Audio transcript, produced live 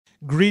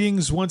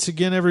Greetings once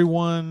again,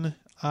 everyone.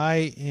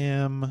 I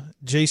am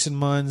Jason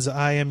Munns.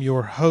 I am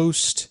your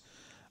host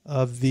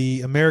of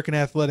the American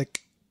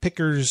Athletic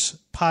Pickers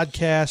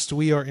podcast.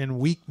 We are in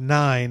week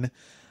 9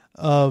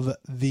 of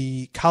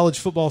the college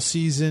football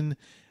season,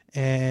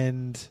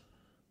 and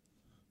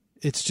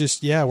it's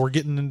just, we're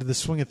getting into the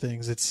swing of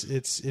things.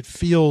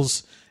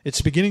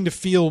 It's beginning to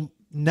feel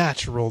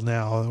natural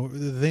now.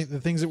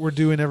 The things that we're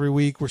doing every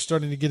week, we're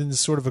starting to get into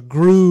sort of a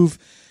groove.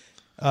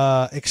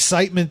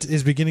 Excitement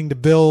is beginning to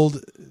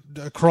build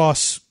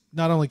across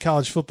not only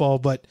college football,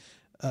 but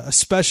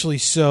especially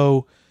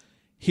so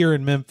here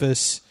in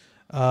Memphis.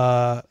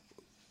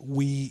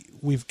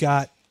 We've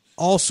got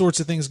all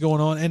sorts of things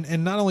going on,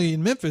 and not only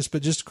in Memphis,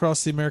 but just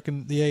across the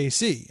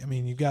AAC. I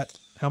mean, you've got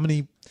how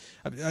many?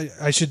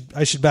 I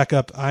should back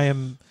up.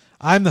 I'm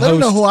the host. Let them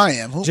know who I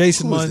am.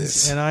 Jason who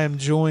Munns, and I am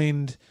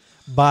joined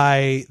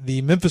by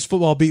the Memphis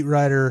football beat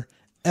writer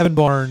Evan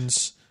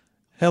Barnes.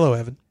 Hello,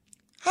 Evan.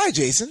 Hi,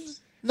 Jason.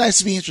 Nice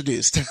to be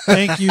introduced.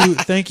 Thank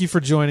you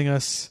for joining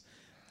us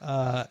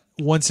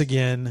once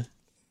again.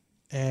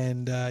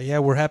 And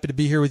we're happy to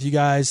be here with you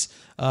guys.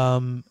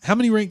 How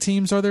many ranked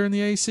teams are there in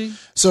the AAC?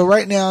 So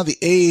right now, the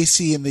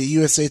AAC and the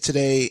USA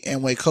Today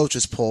Amway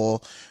Coaches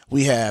Poll,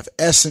 we have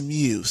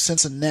SMU,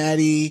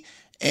 Cincinnati,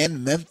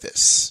 and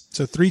Memphis.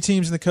 So 3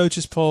 teams in the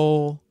Coaches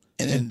Poll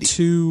and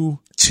 2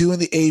 in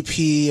the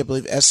AP. I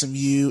believe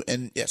SMU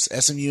and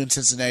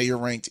Cincinnati are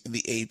ranked in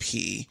the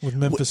AP. With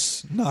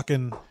Memphis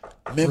knocking.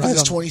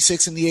 Memphis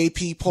 26 in the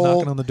AP poll.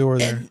 Knocking on the door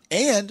there.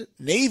 And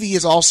Navy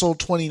is also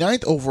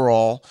 29th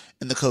overall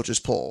in the coaches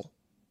poll.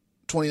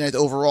 29th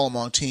overall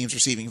among teams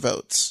receiving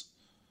votes.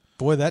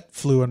 Boy, that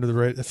flew under the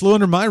radar. It flew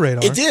under my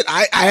radar. It did.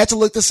 I had to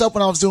look this up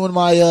when I was doing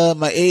my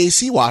my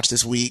AAC watch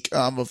this week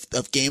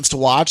of games to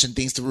watch and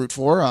things to root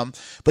for.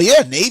 But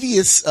yeah, Navy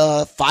is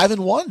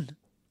 5-1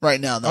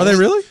 right now. Are they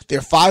really?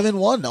 They're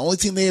 5-1. The only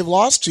team they have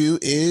lost to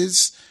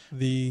is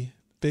the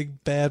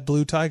big bad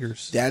Blue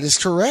Tigers. That is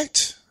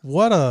correct.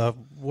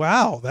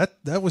 Wow,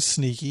 that was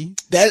sneaky.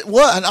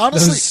 And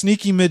honestly, those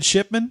sneaky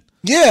midshipmen.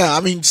 Yeah, I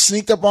mean,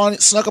 snuck up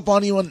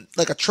on you on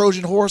like a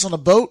Trojan horse on a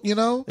boat, you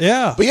know.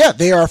 Yeah, but yeah,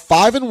 they are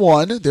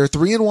 5-1. They're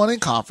 3-1 in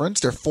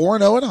conference. They're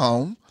 4-0 at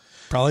home.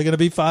 Probably going to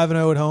be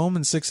 5-0 at home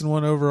and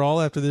 6-1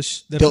 overall after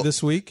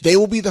this week. They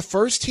will be the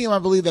first team, I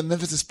believe, that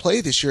Memphis has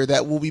played this year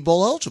that will be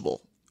bowl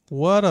eligible.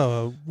 What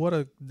a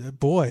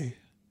boy.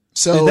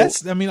 So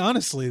that's, I mean,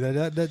 honestly,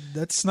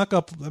 that snuck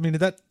up. I mean,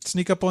 did that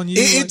sneak up on you?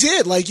 It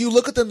did. Like, you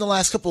look at them the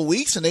last couple of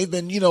weeks, and they've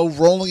been,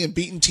 rolling and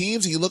beating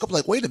teams, and you look up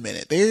like, wait a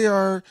minute, they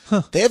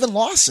haven't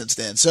lost since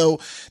then. So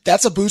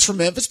that's a boost for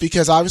Memphis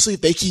because obviously,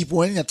 if they keep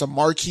winning, that's a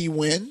marquee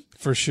win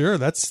for sure.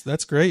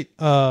 That's great.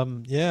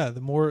 The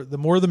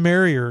more the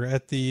merrier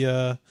at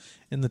the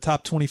in the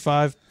top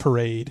 25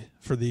 parade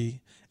for the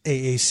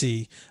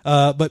AAC.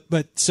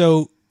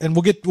 And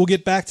we'll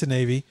get back to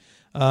Navy.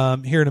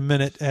 Here in a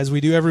minute, as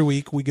we do every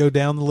week, we go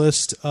down the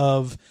list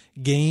of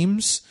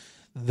games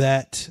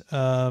that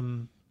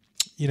that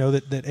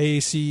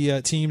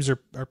AAC teams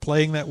are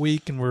playing that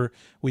week, and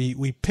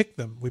we pick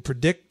them. We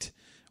predict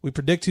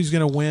who's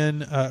going to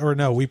win,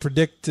 we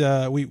predict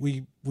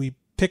we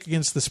pick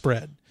against the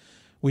spread.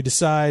 We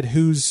decide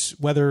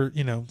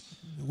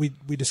we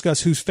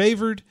discuss who's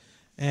favored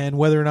and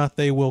whether or not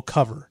they will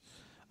cover.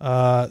 We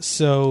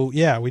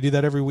do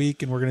that every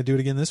week, and we're going to do it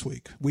again this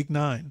week, week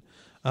 9.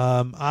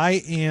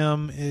 I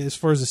am, as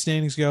far as the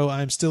standings go,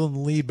 I'm still in the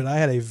lead, but I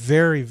had a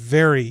very,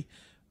 very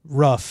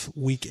rough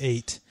week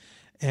 8.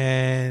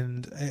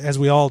 And as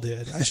we all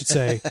did, I should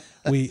say,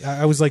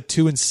 I was like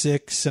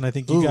 2-6, and I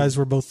think you guys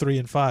were both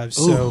 3-5.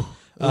 So,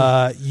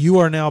 you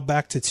are now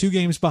back to 2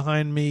 games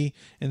behind me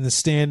in the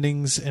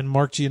standings, and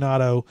Mark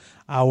Giannotto,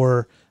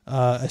 our,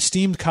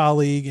 esteemed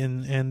colleague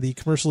and the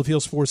Commercial Appeal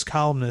Sports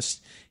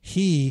columnist,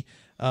 he,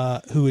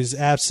 who is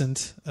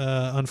absent,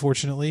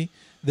 unfortunately,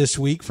 this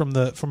week from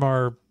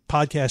our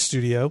podcast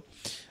studio.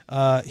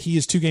 He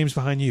is 2 games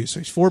behind you. So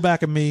he's 4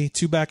 back of me,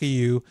 2 back of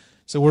you.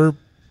 So we're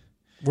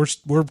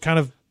kind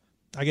of,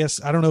 I guess,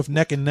 I don't know if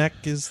neck and neck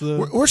is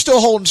the... We're still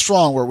holding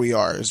strong where we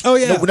are. Oh,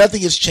 yeah.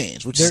 Nothing has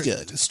changed, which is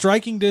good.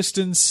 Striking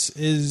distance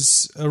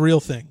is a real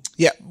thing.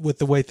 Yeah. With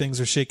the way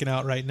things are shaking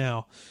out right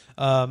now.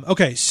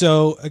 Okay,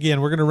 so again,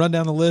 we're going to run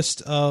down the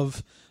list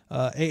of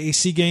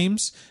AAC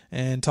games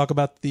and talk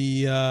about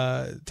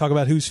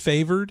who's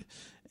favored.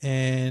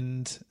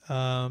 And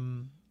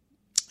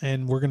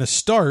we're going to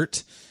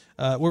start.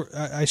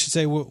 I should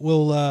say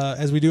we'll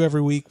as we do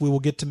every week, we will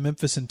get to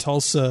Memphis and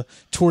Tulsa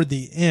toward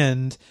the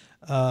end.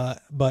 So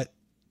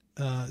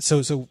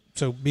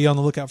be on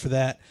the lookout for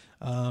that.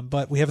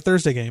 But we have a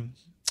Thursday game.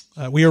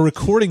 We are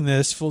recording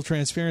this, full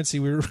transparency.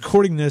 We're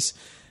recording this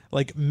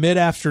like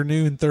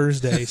mid-afternoon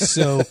Thursday,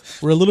 so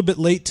we're a little bit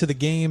late to the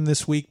game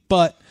this week.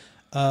 But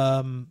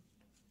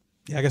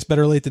I guess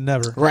better late than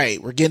never.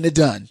 Right, we're getting it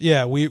done.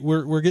 Yeah,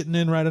 we're getting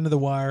in right under the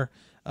wire.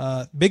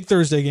 Big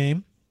Thursday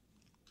game.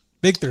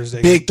 Big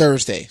Thursday. Big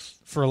Thursday.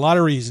 For a lot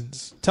of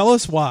reasons. Tell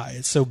us why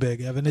it's so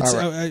big, Evan.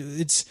 Right.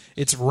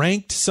 It's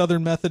ranked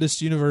Southern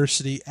Methodist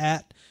University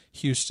at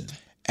Houston.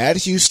 at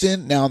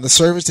Houston. Now, on the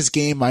surface, this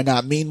game might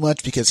not mean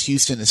much because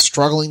Houston is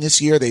struggling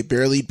this year. They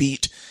barely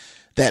beat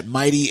that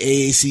mighty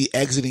AAC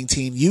exiting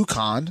team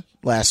UConn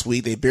last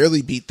week. They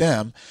barely beat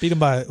them. Beat them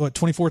by, what,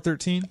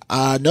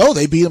 24-13? No,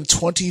 they beat them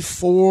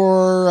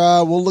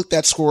 24. We'll look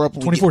that score up.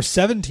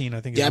 24-17, I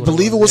think. Yeah, I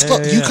believe it was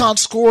close. Yeah. UConn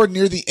scored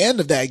near the end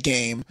of that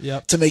game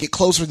to make it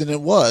closer than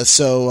it was.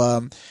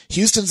 So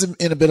Houston's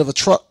in a bit of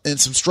in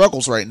some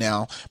struggles right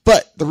now.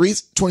 But the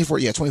reason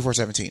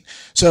 24-17.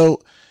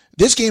 So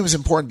this game is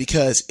important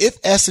because if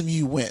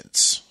SMU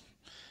wins,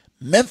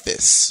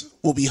 Memphis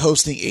will be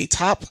hosting a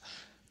top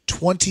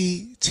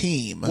 20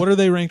 team. What are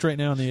they ranked right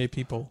now in the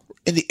AP poll?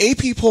 In the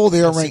AP poll,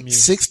 they are ranked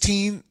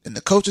 16. In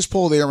the coaches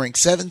poll, they are ranked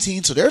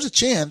 17. So there's a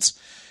chance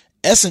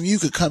SMU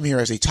could come here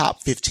as a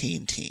top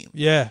 15 team.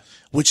 Yeah.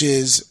 Which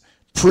is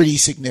pretty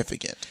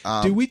significant.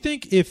 Do we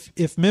think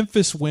if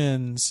Memphis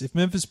wins, if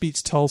Memphis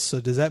beats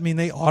Tulsa, does that mean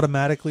they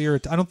automatically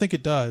are? I don't think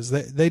it does.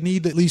 They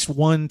need at least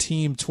one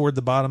team toward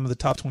the bottom of the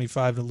top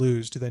 25 to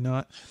lose, do they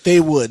not?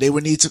 They would. They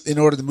would need to in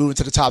order to move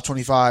into the top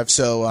 25.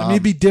 So I mean,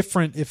 it'd be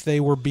different if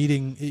they were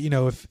beating,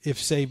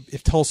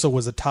 if Tulsa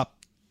was a top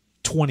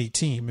 20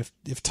 team.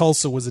 If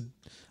Tulsa was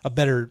a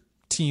better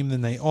team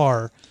than they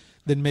are,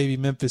 then maybe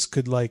Memphis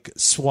could like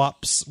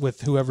swaps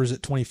with whoever's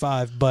at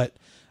 25. But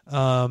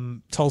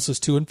Tulsa's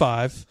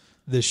 2-5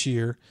 this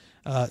year.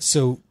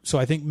 So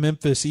I think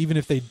Memphis, even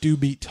if they do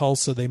beat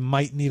Tulsa, they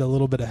might need a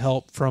little bit of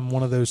help from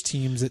one of those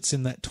teams that's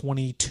in that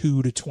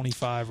 22 to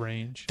 25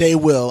 range. They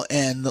will.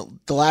 And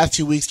the last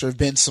 2 weeks, there have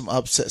been some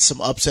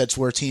upsets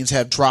where teams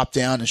have dropped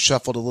down and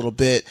shuffled a little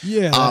bit.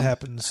 Yeah, that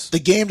happens. The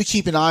game to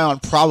keep an eye on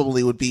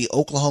probably would be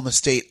Oklahoma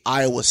State,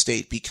 Iowa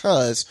State,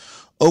 because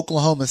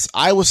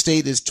Iowa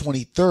State is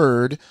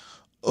 23rd.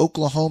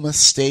 Oklahoma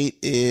State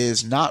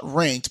is not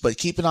ranked, but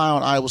keep an eye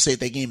on Iowa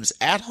State. That game is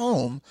at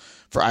home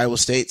for Iowa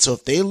State. So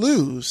if they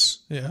lose,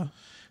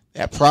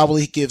 that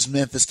probably gives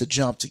Memphis the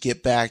jump to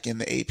get back in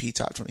the AP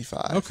top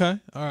 25. Okay.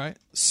 All right.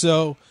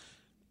 So,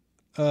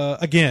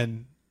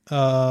 again,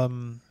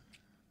 SMU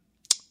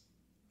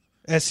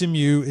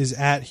is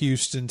at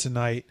Houston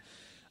tonight.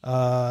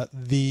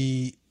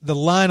 The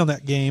line on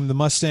that game, the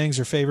Mustangs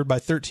are favored by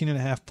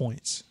 13.5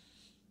 points.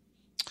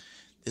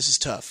 This is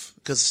tough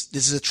because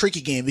this is a tricky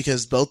game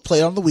because both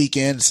play on the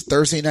weekend. It's a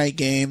Thursday night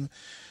game.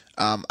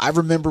 I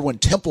remember when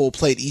Temple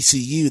played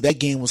ECU, that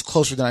game was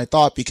closer than I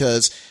thought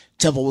because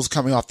Temple was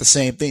coming off the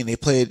same thing. I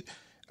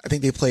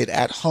think they played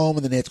at home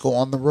and then they had to go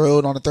on the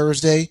road on a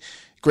Thursday.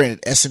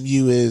 Granted,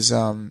 SMU is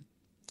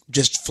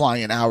just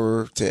flying an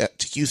hour to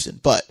Houston,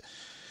 but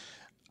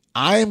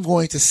I'm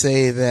going to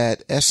say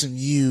that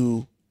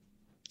SMU.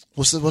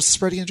 What's the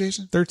spread again,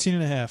 Jason?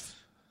 13.5.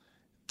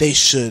 They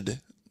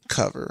should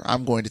cover.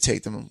 I'm going to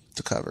take them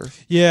to cover.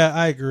 Yeah,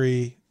 I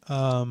agree.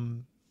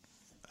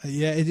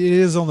 It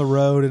is on the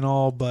road and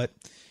all, but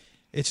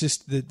it's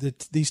just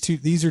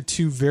these are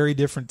two very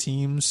different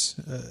teams,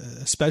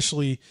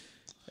 especially.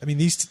 I mean,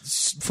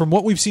 these from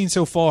what we've seen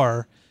so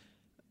far,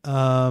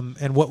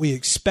 and what we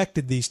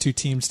expected these two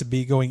teams to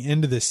be going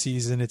into this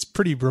season, it's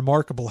pretty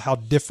remarkable how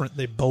different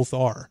they both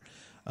are.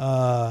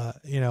 I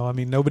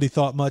mean, nobody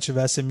thought much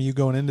of SMU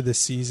going into this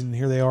season.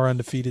 Here they are,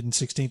 undefeated and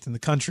 16th in the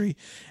country,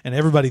 and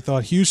everybody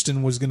thought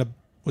Houston was gonna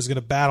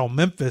battle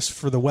Memphis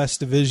for the West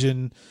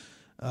Division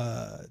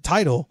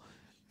title,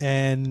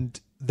 and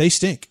they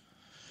stink.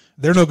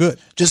 They're no good.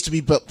 Just to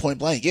be point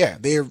blank, yeah,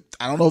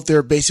 I don't know if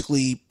they're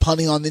basically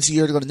punting on this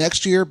year to go to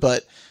next year,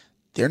 but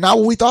they're not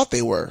what we thought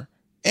they were.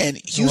 And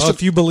Houston, well,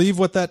 if you believe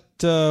what that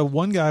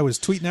one guy was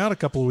tweeting out a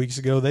couple of weeks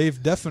ago,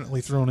 they've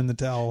definitely thrown in the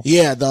towel.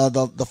 Yeah,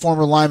 the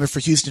former lineman for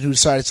Houston who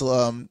decided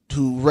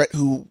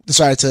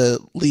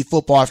to leave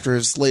football after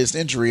his latest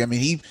injury. I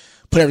mean, he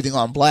put everything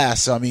on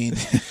blast. So I mean,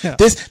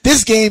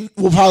 this game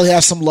will probably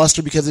have some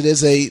luster because it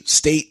is a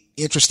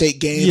interstate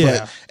game.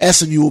 Yeah. But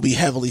SMU will be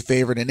heavily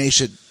favored, and they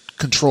should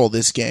control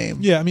this game.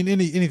 Yeah, I mean,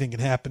 anything can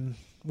happen.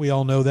 We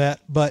all know that,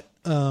 but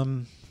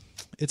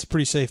it's a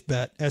pretty safe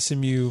bet.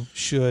 SMU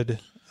should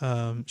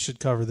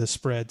cover this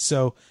spread.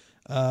 So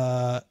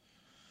we're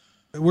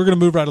going to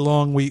move right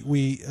along.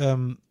 We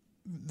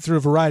through a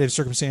variety of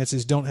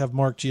circumstances don't have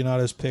Mark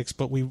Giannotto's picks,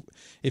 but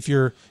if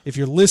you're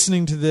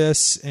listening to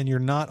this and you're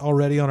not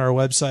already on our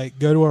website,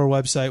 go to our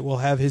website. We'll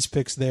have his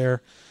picks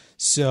there.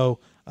 So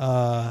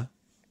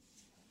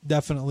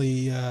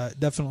definitely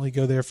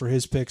go there for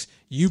his picks.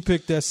 You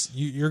picked us.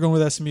 You're going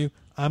with SMU.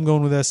 I'm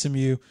going with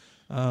SMU.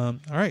 All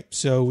right.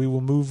 So we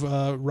will move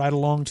right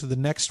along to the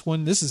next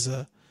one. This is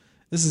a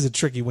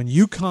tricky one.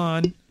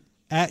 UConn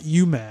at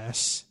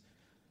UMass.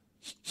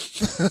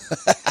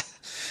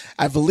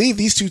 I believe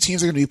these two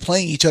teams are going to be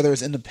playing each other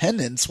as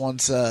independents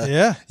once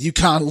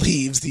UConn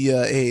leaves the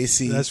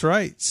AAC. That's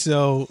right.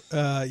 So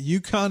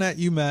UConn at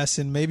UMass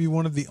in maybe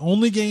one of the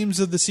only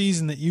games of the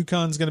season that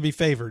UConn's going to be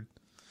favored.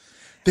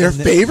 They're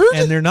favored?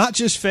 And they're not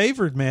just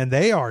favored, man.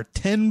 They are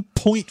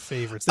 10-point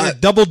favorites. They're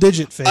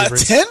double-digit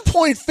favorites. A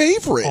 10-point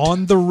favorite?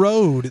 On the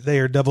road, they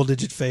are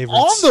double-digit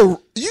favorites.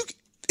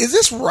 Is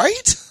this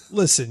right?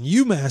 Listen,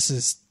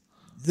 UMass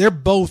they're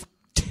both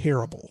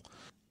terrible.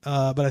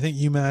 but I think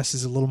UMass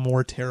is a little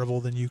more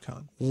terrible than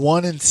UConn.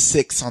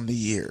 1-6 on the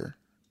year.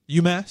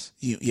 UMass?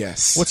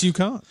 Yes. What's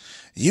UConn?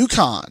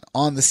 UConn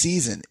on the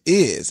season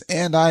is,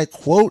 and I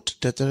quote,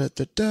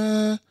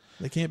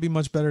 They can't be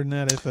much better than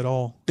that, if at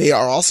all. they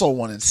are also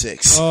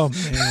 1-6. Oh,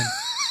 man.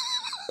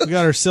 We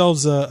got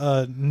ourselves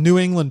a New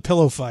England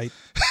pillow fight.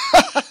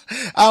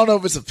 I don't know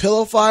if it's a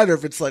pillow fight or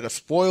if it's like a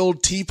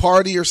spoiled tea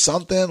party or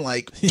something,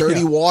 like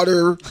dirty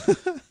water.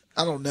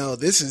 I don't know.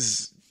 This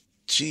is,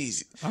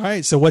 jeez. All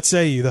right, so what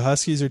say you? The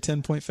Huskies are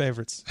 10-point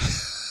favorites.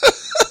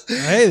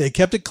 Hey, they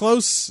kept it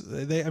close.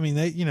 They,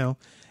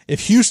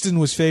 if Houston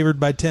was favored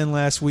by 10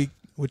 last week,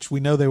 which we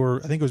know they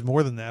were, I think it was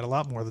more than that, a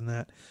lot more than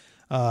that.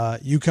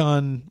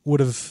 UConn would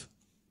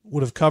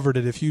have covered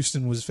it if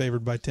Houston was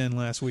favored by 10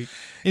 last week.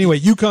 Anyway,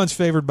 UConn's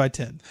favored by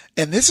 10.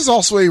 And this is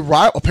also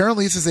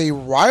apparently this is a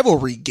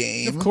rivalry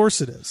game. Of course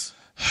it is.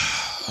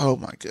 Oh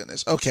my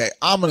goodness. Okay,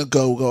 I'm going to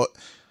go.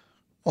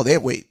 Well,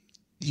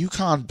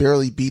 UConn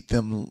barely beat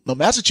them. No,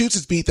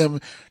 Massachusetts beat them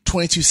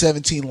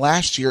 22-17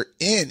 last year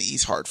in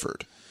East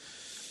Hartford.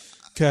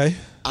 Okay.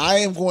 I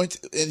am going to,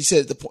 and you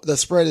said the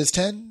spread is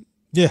 10?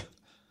 Yeah.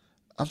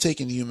 I'm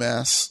taking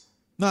UMass.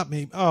 Not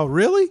me. Oh,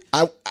 really?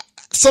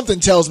 Something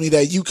tells me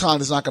that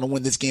UConn is not going to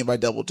win this game by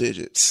double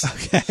digits.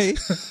 Okay.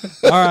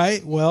 All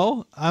right.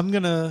 Well, I'm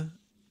going to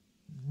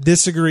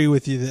disagree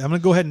with you. I'm going to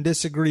go ahead and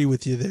disagree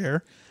with you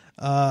there.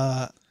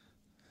 I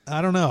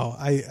don't know.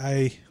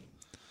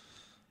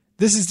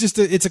 This is just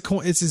it's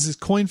as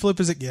coin flip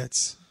as it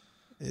gets.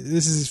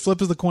 This is as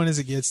flip of the coin as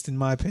it gets, in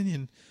my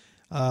opinion.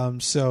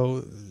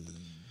 So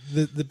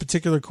the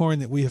particular coin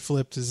that we have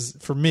flipped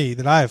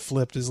that I have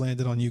flipped is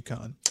landed on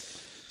UConn.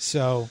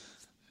 So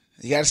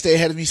you got to stay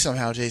ahead of me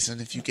somehow,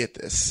 Jason, if you get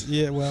this.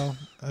 Yeah, well,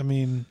 I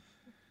mean,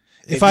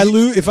 if I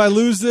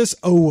lose this,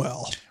 oh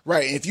well.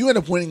 Right. If you end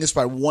up winning this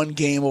by one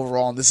game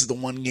overall, and this is the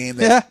one game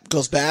that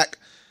goes back,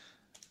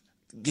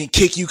 you can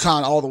kick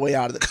UConn all the way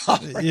out of the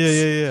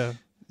conference.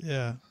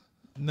 Yeah.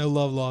 No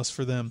love lost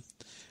for them.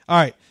 All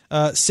right.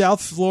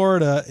 South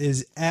Florida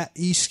is at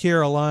East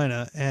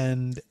Carolina,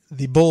 and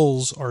the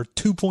Bulls are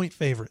 2-point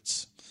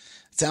favorites.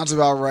 Sounds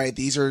about right.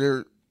 These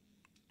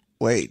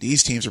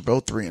teams are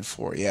both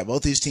 3-4. Yeah,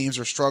 both these teams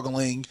are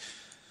struggling.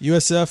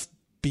 USF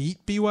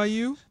beat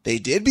BYU. They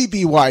did beat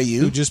BYU.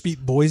 Who just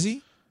beat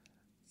Boise.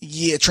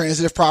 Yeah,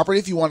 transitive property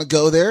if you want to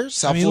go there.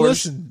 Florida.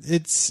 Listen,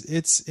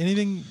 it's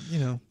anything,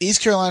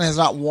 East Carolina has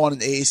not won an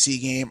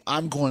AAC game.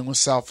 I'm going with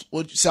South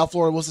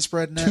Florida. What's the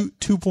spread in that?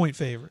 2-point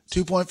favorites.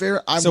 2-point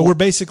favorite? We're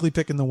basically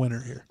picking the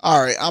winner here.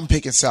 All right, I'm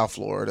picking South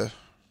Florida.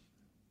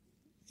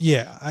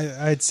 Yeah,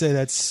 I'd say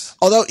that's...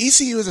 Although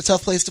ECU is a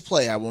tough place to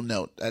play, I will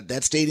note.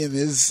 That stadium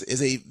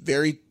is a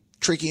very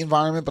tricky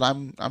environment, but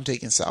I'm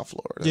taking South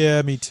Florida.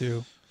 Yeah, me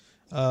too.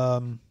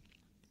 I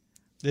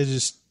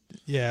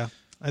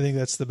think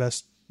that's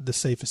the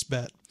safest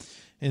bet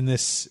in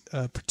this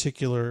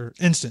particular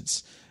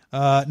instance.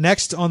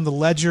 Next on the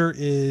ledger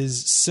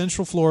is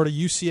Central Florida,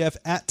 UCF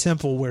at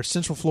Temple, where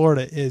Central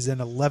Florida is an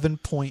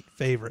 11-point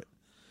favorite.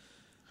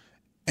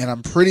 And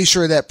I'm pretty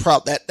sure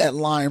that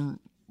line,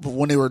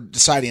 when they were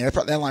deciding,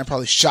 that line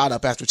probably shot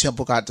up after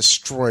Temple got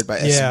destroyed by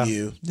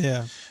SMU.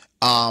 Yeah.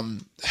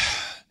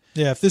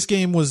 If this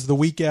game was the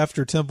week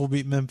after Temple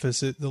beat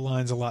Memphis, the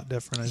line's a lot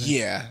different, I think.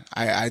 Yeah,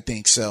 I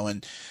think so.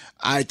 And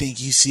I think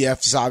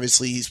UCF is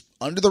obviously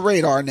under the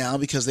radar now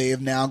because they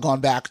have now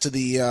gone back to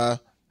the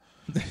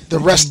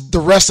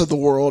rest of the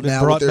world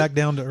now. Brought back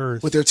down to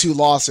earth. With their 2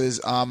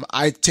 losses.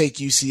 I take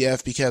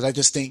UCF because I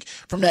just think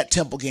from that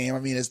Temple game,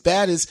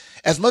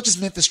 as much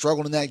as Memphis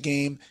struggled in that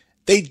game,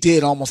 they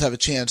did almost have a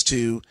chance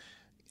to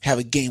have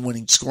a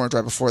game-winning scoring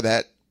drive before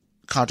that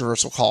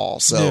controversial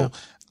call. So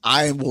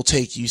I will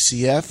take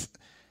UCF,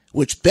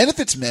 which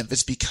benefits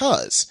Memphis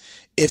because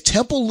if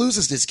Temple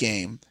loses this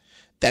game,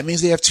 that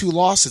means they have 2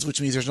 losses,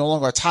 which means there's no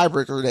longer a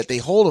tiebreaker that they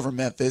hold over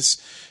Memphis.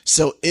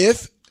 So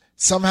if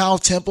somehow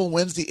Temple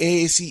wins the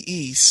AAC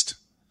East,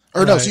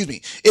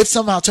 if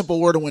somehow Temple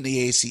were to win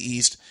the AAC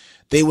East,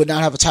 they would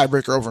not have a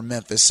tiebreaker over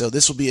Memphis. So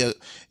this will be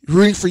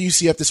rooting for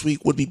UCF this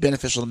week would be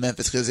beneficial to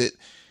Memphis because it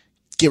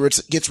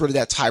gets rid of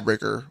that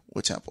tiebreaker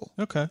with Temple.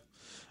 Okay.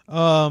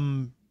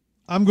 I'm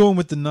going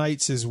with the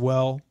Knights as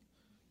well.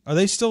 Are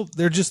they still?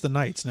 They're just the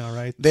Knights now,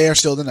 right? They are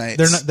still the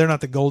Knights. They're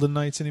not the Golden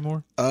Knights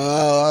anymore.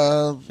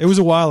 It was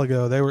a while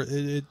ago. They were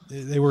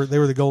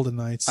the Golden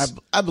Knights.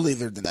 I believe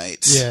they're the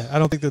Knights. Yeah, I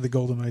don't think they're the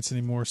Golden Knights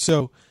anymore.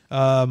 So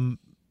that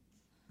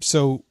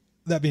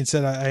being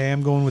said, I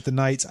am going with the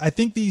Knights. I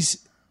think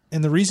these,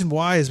 and the reason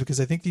why is because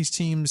I think these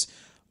teams,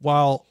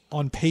 while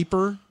on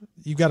paper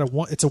you got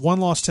it's a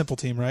 1-loss Temple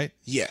team, right?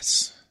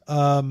 Yes.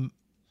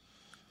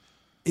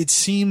 It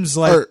seems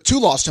like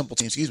 2-loss Temple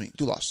team. Excuse me,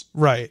 2-loss.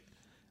 Right.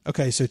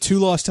 Okay, so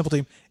 2-loss Temple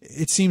team.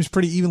 It seems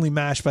pretty evenly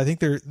matched, but I think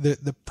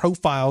the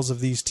profiles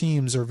of these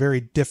teams are very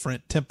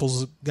different.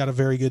 Temple's got a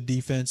very good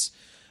defense.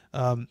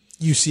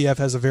 UCF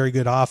has a very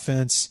good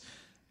offense.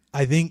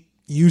 I think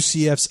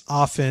UCF's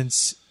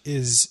offense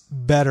is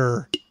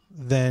better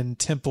than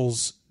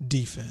Temple's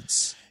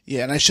defense.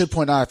 Yeah, and I should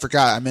point out, I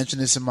forgot, I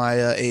mentioned this in my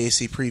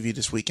AAC preview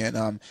this weekend.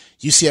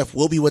 UCF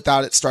will be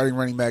without its starting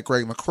running back,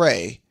 Greg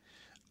McCrae.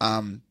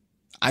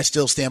 I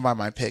still stand by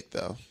my pick,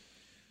 though.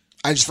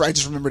 I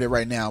just remembered it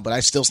right now, but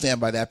I still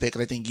stand by that pick,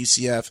 and I think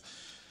UCF,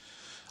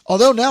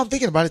 although now I'm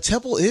thinking about it,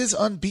 Temple is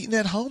unbeaten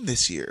at home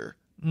this year.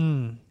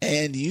 And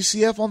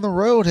UCF on the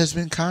road has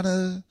been kind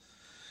of...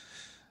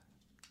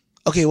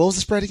 Okay, what was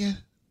the spread again?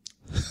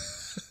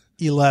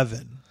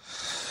 11.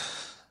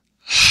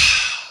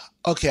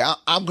 Okay,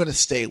 I'm going to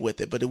stay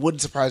with it, but it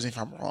wouldn't surprise me if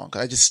I'm wrong.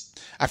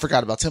 I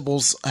forgot about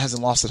Temple's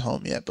hasn't lost at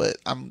home yet, but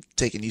I'm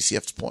taking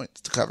UCF's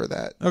points to cover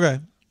that. Okay,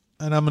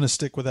 and I'm going to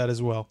stick with that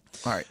as well.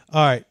 All right.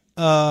 All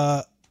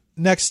right.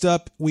 Next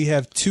up, we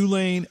have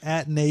Tulane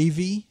at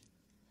Navy.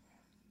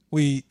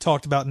 We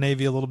talked about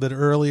Navy a little bit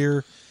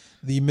earlier.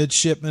 The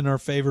midshipmen are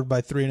favored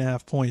by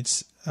 3.5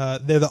 points.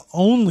 They're the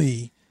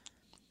only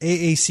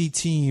AAC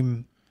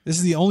team. This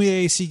is the only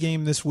AAC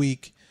game this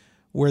week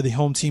where the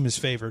home team is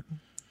favored.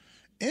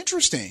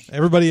 Interesting.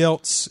 Everybody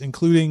else,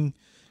 including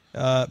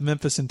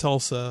Memphis and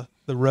Tulsa,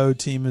 the road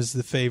team is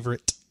the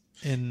favorite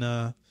in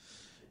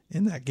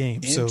that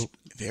game. So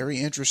very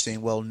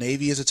interesting. Well,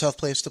 Navy is a tough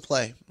place to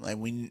play. Like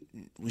we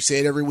say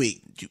it every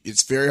week.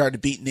 It's very hard to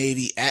beat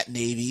Navy at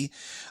Navy.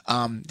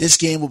 This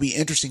game will be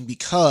interesting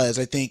because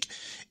I think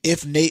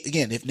if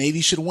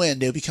Navy should win,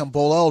 they'll become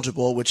bowl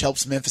eligible, which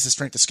helps Memphis'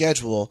 strength of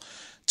schedule.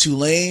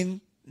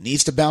 Tulane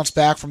needs to bounce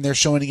back from their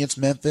showing against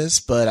Memphis,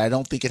 but I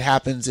don't think it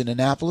happens in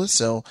Annapolis.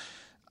 So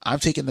I'm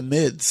taking the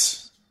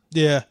mids.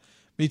 Yeah,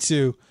 me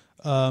too.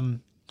 Yeah,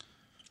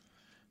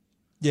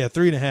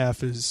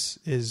 3.5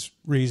 is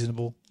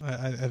reasonable.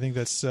 I think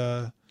that's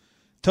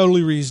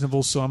totally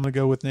reasonable. So I'm going to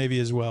go with Navy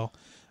as well.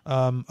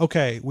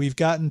 Okay, we've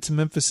gotten to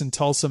Memphis and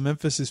Tulsa.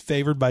 Memphis is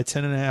favored by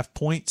 10.5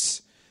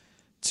 points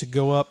to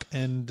go up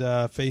and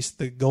face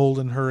the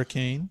Golden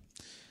Hurricane.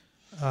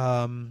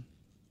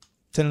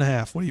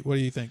 10.5. What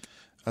do you think?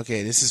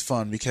 Okay, this is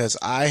fun because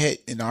I had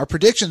in our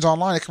predictions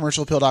online at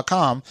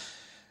commercialappeal.com.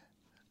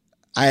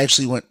 I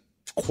actually went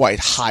quite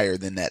higher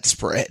than that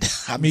spread.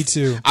 Me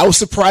too. I was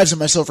surprised at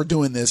myself for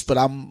doing this, but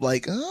I'm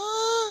like,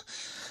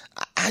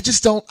 I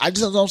just don't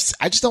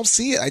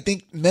see it. I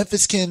think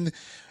Memphis can,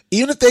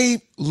 even if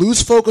they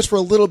lose focus for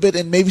a little bit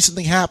and maybe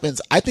something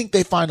happens, I think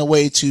they find a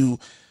way to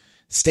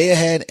stay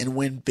ahead and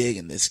win big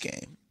in this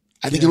game.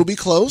 I think it'll be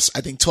close.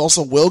 I think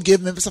Tulsa will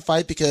give Memphis a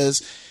fight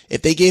because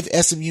if they gave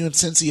SMU and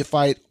Cincy a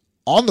fight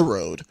on the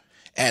road,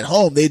 at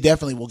home, they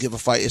definitely will give a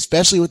fight,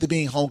 especially with it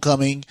being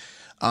homecoming.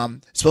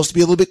 It's supposed to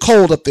be a little bit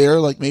cold up there,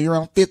 like maybe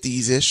around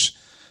 50s-ish.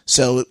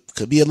 So it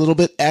could be a little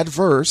bit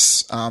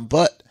adverse.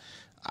 But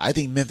I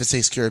think Memphis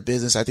takes care of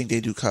business. I think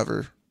they do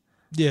cover.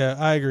 Yeah,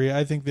 I agree.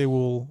 I think they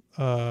will.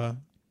 I'm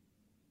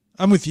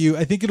with you.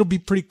 I think it'll be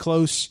pretty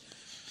close.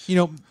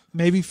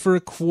 Maybe for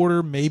a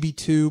quarter, maybe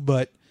two,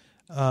 but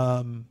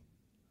I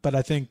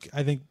think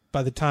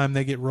by the time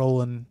they get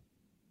rolling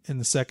in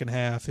the second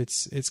half,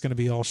 it's going to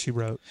be all she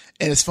wrote.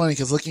 And it's funny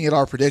because looking at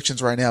our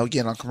predictions right now,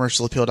 again on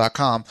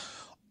commercialappeal.com,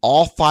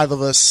 all five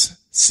of us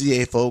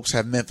CA folks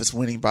have Memphis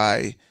winning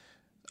by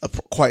a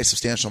quite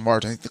substantial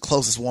margin. I think the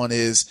closest one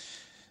is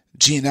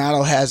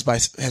Giannato has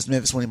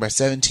Memphis winning by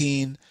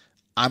 17.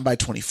 I'm by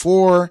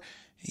 24.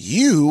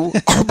 You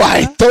are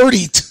by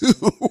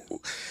 32.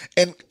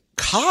 And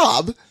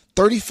Cobb,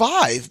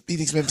 35. He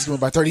thinks Memphis is going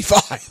by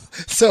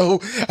 35. So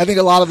I think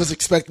a lot of us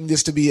expecting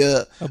this to be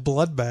a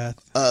bloodbath,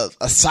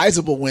 a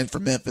sizable win for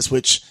Memphis,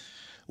 which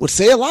would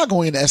say a lot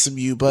going into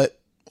SMU, but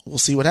we'll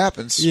see what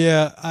happens.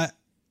 Yeah,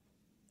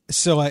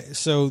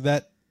 So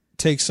that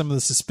takes some of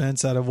the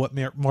suspense out of what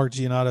Mark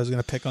Giannato is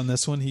going to pick on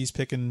this one. He's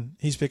picking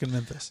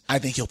Memphis. I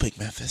think he'll pick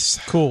Memphis.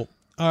 Cool.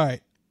 All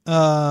right.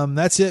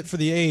 That's it for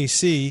the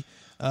AAC.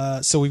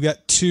 So we've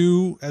got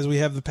two, as we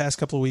have the past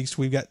couple of weeks,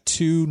 we've got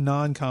two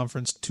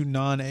non-conference, two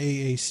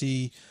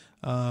non-AAC,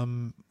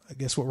 I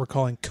guess what we're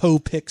calling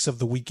co-picks of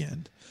the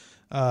weekend.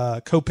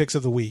 Co-picks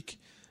of the week.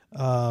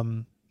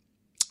 We're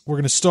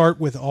going to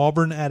start with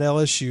Auburn at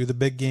LSU, the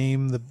big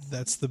game.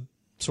 That's the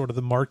sort of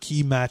the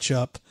marquee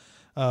matchup.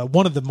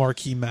 One of the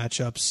marquee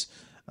matchups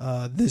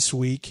this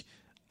week.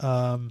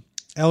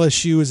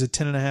 LSU is a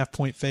 10.5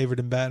 point favorite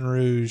in Baton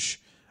Rouge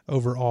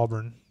over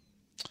Auburn.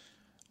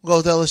 Well,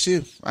 with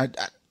LSU, I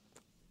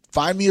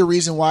find me a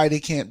reason why they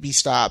can't be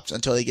stopped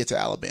until they get to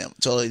Alabama,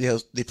 until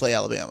they play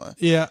Alabama.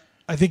 Yeah,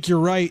 I think you're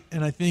right,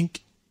 and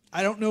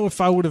I don't know if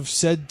I would have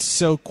said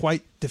so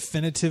quite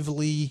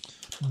definitively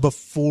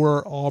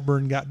before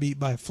Auburn got beat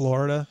by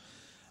Florida.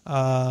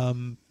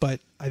 But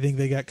I think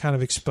they got kind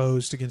of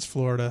exposed against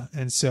Florida,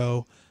 and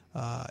so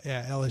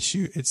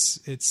LSU,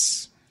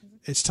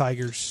 it's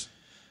Tigers.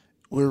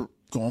 We're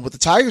going with the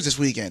Tigers this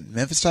weekend.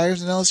 Memphis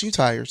Tigers and LSU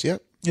Tigers.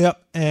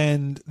 Yep.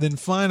 And then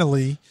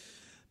finally,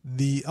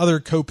 the other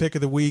co-pick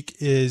of the week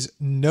is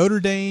Notre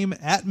Dame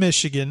at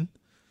Michigan.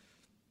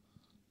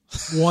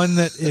 One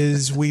that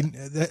is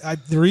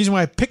the reason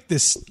why I put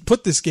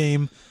this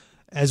game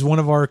as one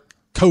of our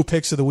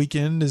co-picks of the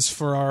weekend is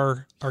for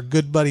our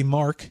good buddy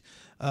Mark.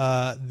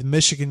 The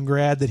Michigan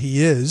grad that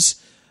he is.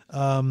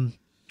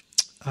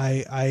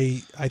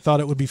 I thought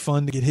it would be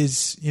fun to get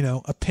his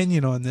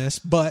opinion on this,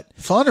 but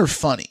Fun or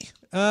funny?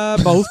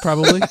 both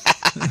probably,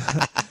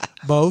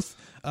 both.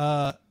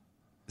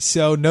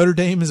 So Notre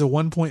Dame is a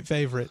 1-point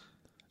favorite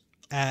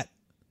at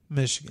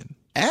Michigan.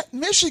 At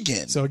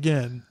Michigan. So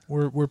again,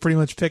 we're pretty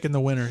much picking the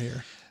winner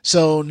here.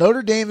 So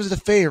Notre Dame is the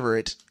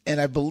favorite, and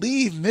I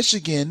believe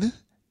Michigan,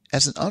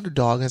 as an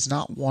underdog, has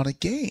not won a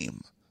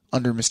game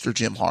under Mr.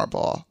 Jim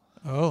Harbaugh.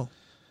 Oh,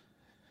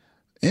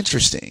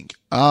 interesting.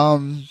 I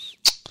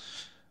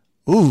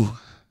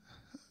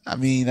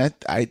mean,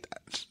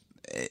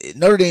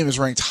 Notre Dame is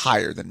ranked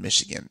higher than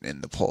Michigan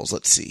in the polls.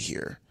 Let's see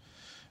here.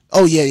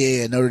 Oh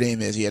yeah. Notre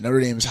Dame is. Yeah, Notre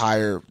Dame is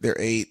higher. They're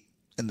 8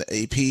 in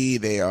the AP.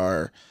 They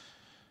are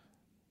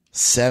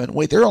 7.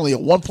 Wait, they're only a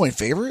 1-point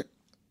favorite?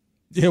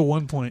 yeah,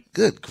 1 point.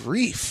 Good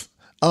grief.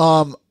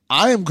 I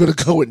am going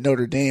to go with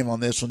Notre Dame on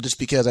this one just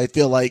because I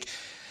feel like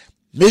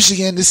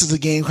Michigan, this is a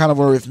game kind of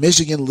where if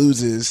Michigan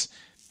loses,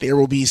 there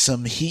will be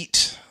some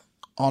heat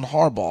on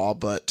Harbaugh,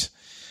 but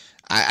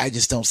I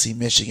just don't see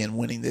Michigan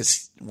winning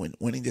this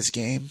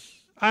game.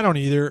 I don't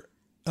either.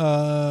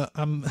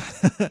 And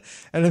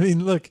I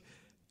mean, look,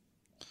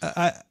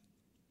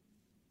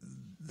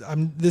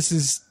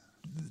 this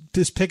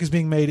pick is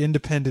being made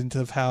independent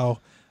of how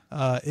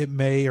it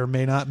may or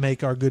may not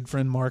make our good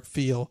friend Mark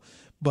feel,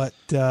 but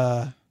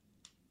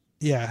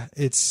yeah,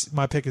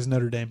 my pick is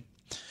Notre Dame.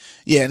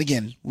 Yeah, and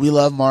again, we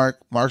love Mark.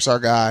 Mark's our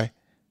guy.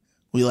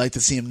 We like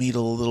to see him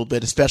needle a little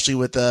bit, especially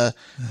with the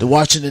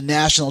Washington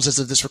Nationals as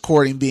of this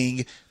recording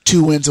being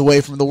 2 wins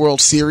away from the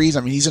World Series.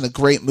 I mean, he's in a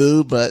great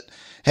mood, but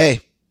hey,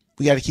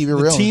 we got to keep it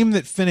real. The team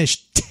that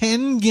finished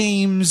 10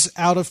 games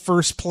out of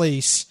first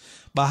place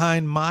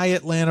behind my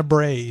Atlanta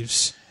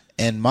Braves.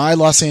 And my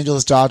Los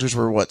Angeles Dodgers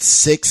were,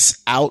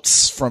 6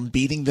 outs from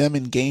beating them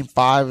in Game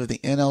 5 of the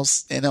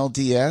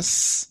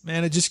NLDS?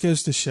 Man, it just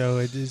goes to show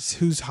it is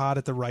who's hot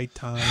at the right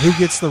time, who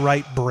gets the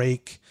right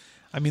break.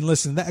 I mean,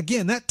 listen,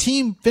 that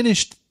team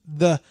finished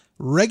the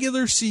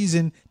regular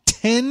season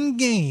 10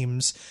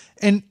 games.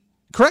 And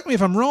correct me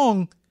if I'm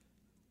wrong,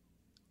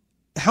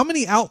 how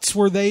many outs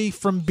were they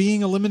from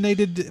being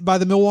eliminated by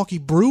the Milwaukee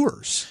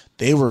Brewers?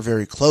 They were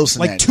very close.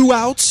 Like 2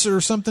 outs or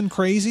something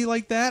crazy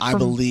like that? I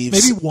believe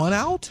maybe 1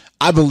 out?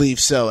 I believe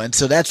so. And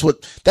so that's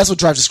what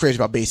drives us crazy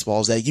about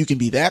baseball is that you can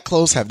be that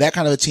close, have that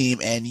kind of a team,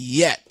 and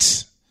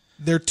yet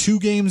they're 2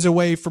 games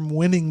away from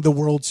winning the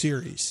World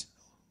Series.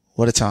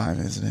 What a time,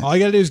 isn't it? All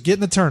you got to do is get in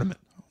the tournament.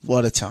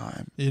 What a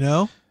time.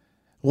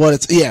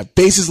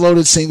 Bases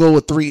loaded single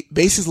with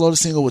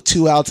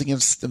 2 outs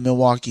against the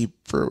Milwaukee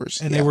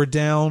Brewers. And they were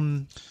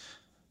down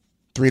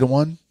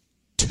 3-1?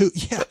 2.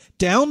 Yeah,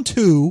 down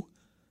 2.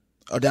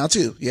 Oh, down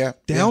 2. Yeah.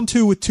 Down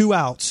 2 with 2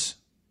 outs.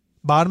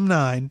 Bottom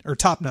 9 or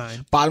top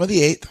 9. Bottom of the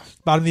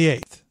 8th. Bottom of the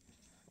 8th.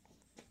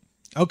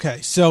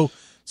 Okay, so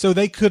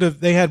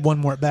they had one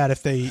more at bat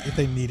if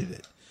they needed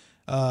it.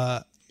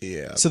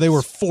 Yeah. So they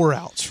were 4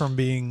 outs from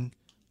being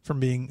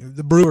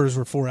the Brewers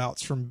were 4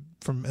 outs from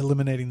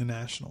eliminating the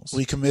Nationals.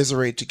 We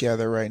commiserate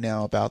together right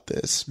now about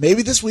this.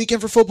 Maybe this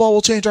weekend for football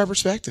will change our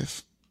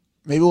perspective.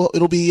 Maybe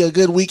it'll be a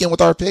good weekend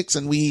with our picks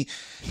and we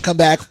come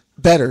back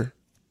better.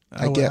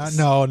 I guess.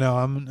 No,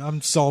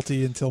 I'm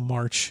salty until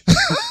March.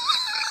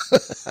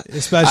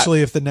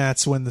 Especially if the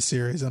Nats win the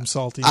series, I'm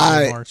salty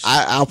until March.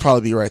 I'll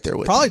probably be right there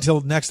with you. Probably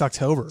till next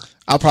October.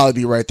 I'll probably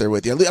be right there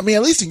with you. I mean,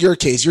 at least in your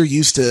case, you're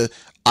used to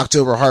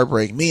October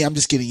heartbreak. Me, I'm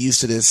just getting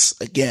used to this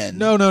again.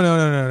 No.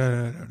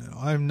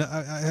 I'm not,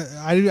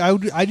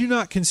 I do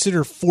not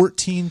consider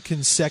 14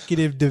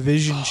 consecutive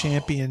division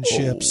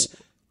championships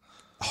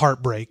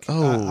heartbreak.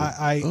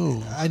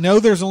 I know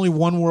there's only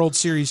one World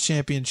Series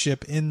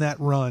championship in that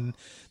run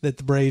that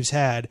the Braves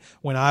had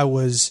when I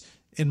was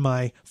in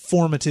my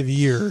formative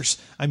years.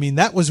 I mean,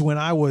 that was when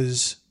I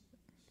was,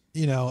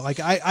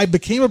 I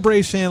became a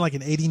Braves fan like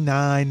in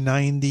 89,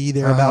 90,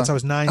 thereabouts. I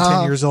was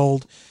 10 years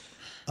old.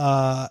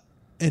 And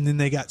then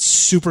they got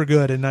super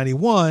good in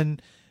 91.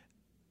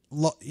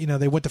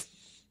 They went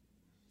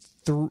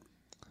to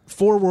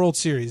 4 World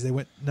Series. They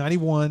went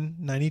 91,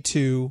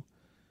 92,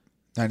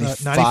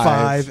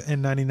 95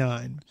 and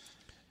 99.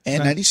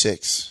 And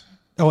 96.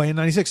 Oh, and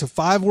 96. So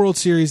 5 World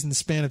Series in the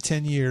span of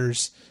 10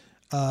 years.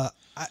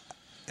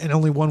 And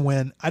only 1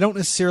 win. I don't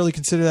necessarily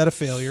consider that a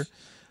failure,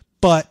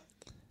 but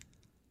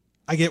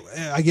I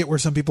get where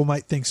some people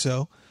might think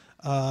so.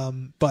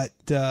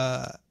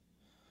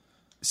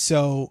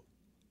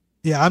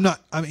 Yeah, I'm not.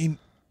 I mean,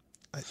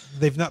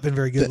 they've not been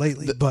very good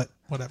lately, but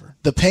whatever.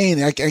 The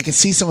pain, I can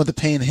see some of the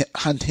pain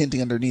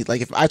hinting underneath.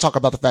 Like if I talk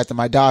about the fact that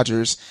my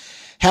Dodgers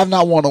have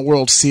not won a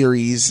World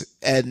Series,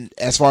 and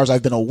as far as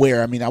I've been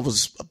aware, I mean, I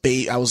was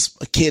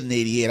a kid in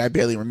 '88. I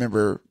barely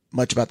remember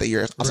much about that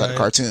year outside of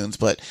cartoons,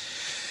 but.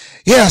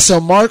 Yeah, so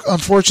Mark,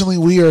 unfortunately,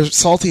 we are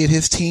salty at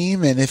his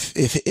team, and if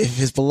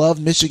his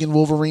beloved Michigan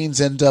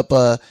Wolverines end up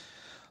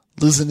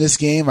losing this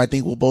game, I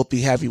think we'll both be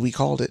happy we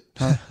called it.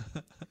 Huh?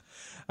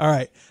 All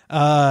right.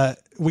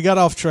 We got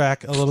off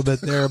track a little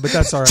bit there, but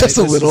that's all right. Just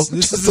a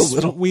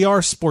little. We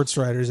are sports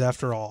writers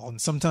after all,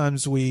 and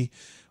sometimes we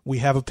we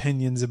have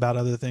opinions about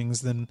other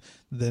things than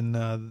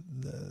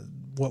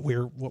what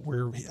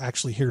we're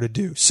actually here to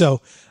do.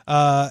 So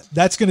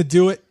that's going to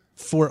do it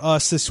for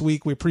us this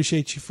week. We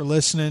appreciate you for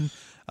listening.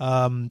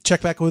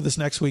 Check back with us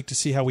next week to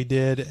see how we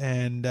did,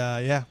 and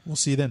we'll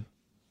see you then.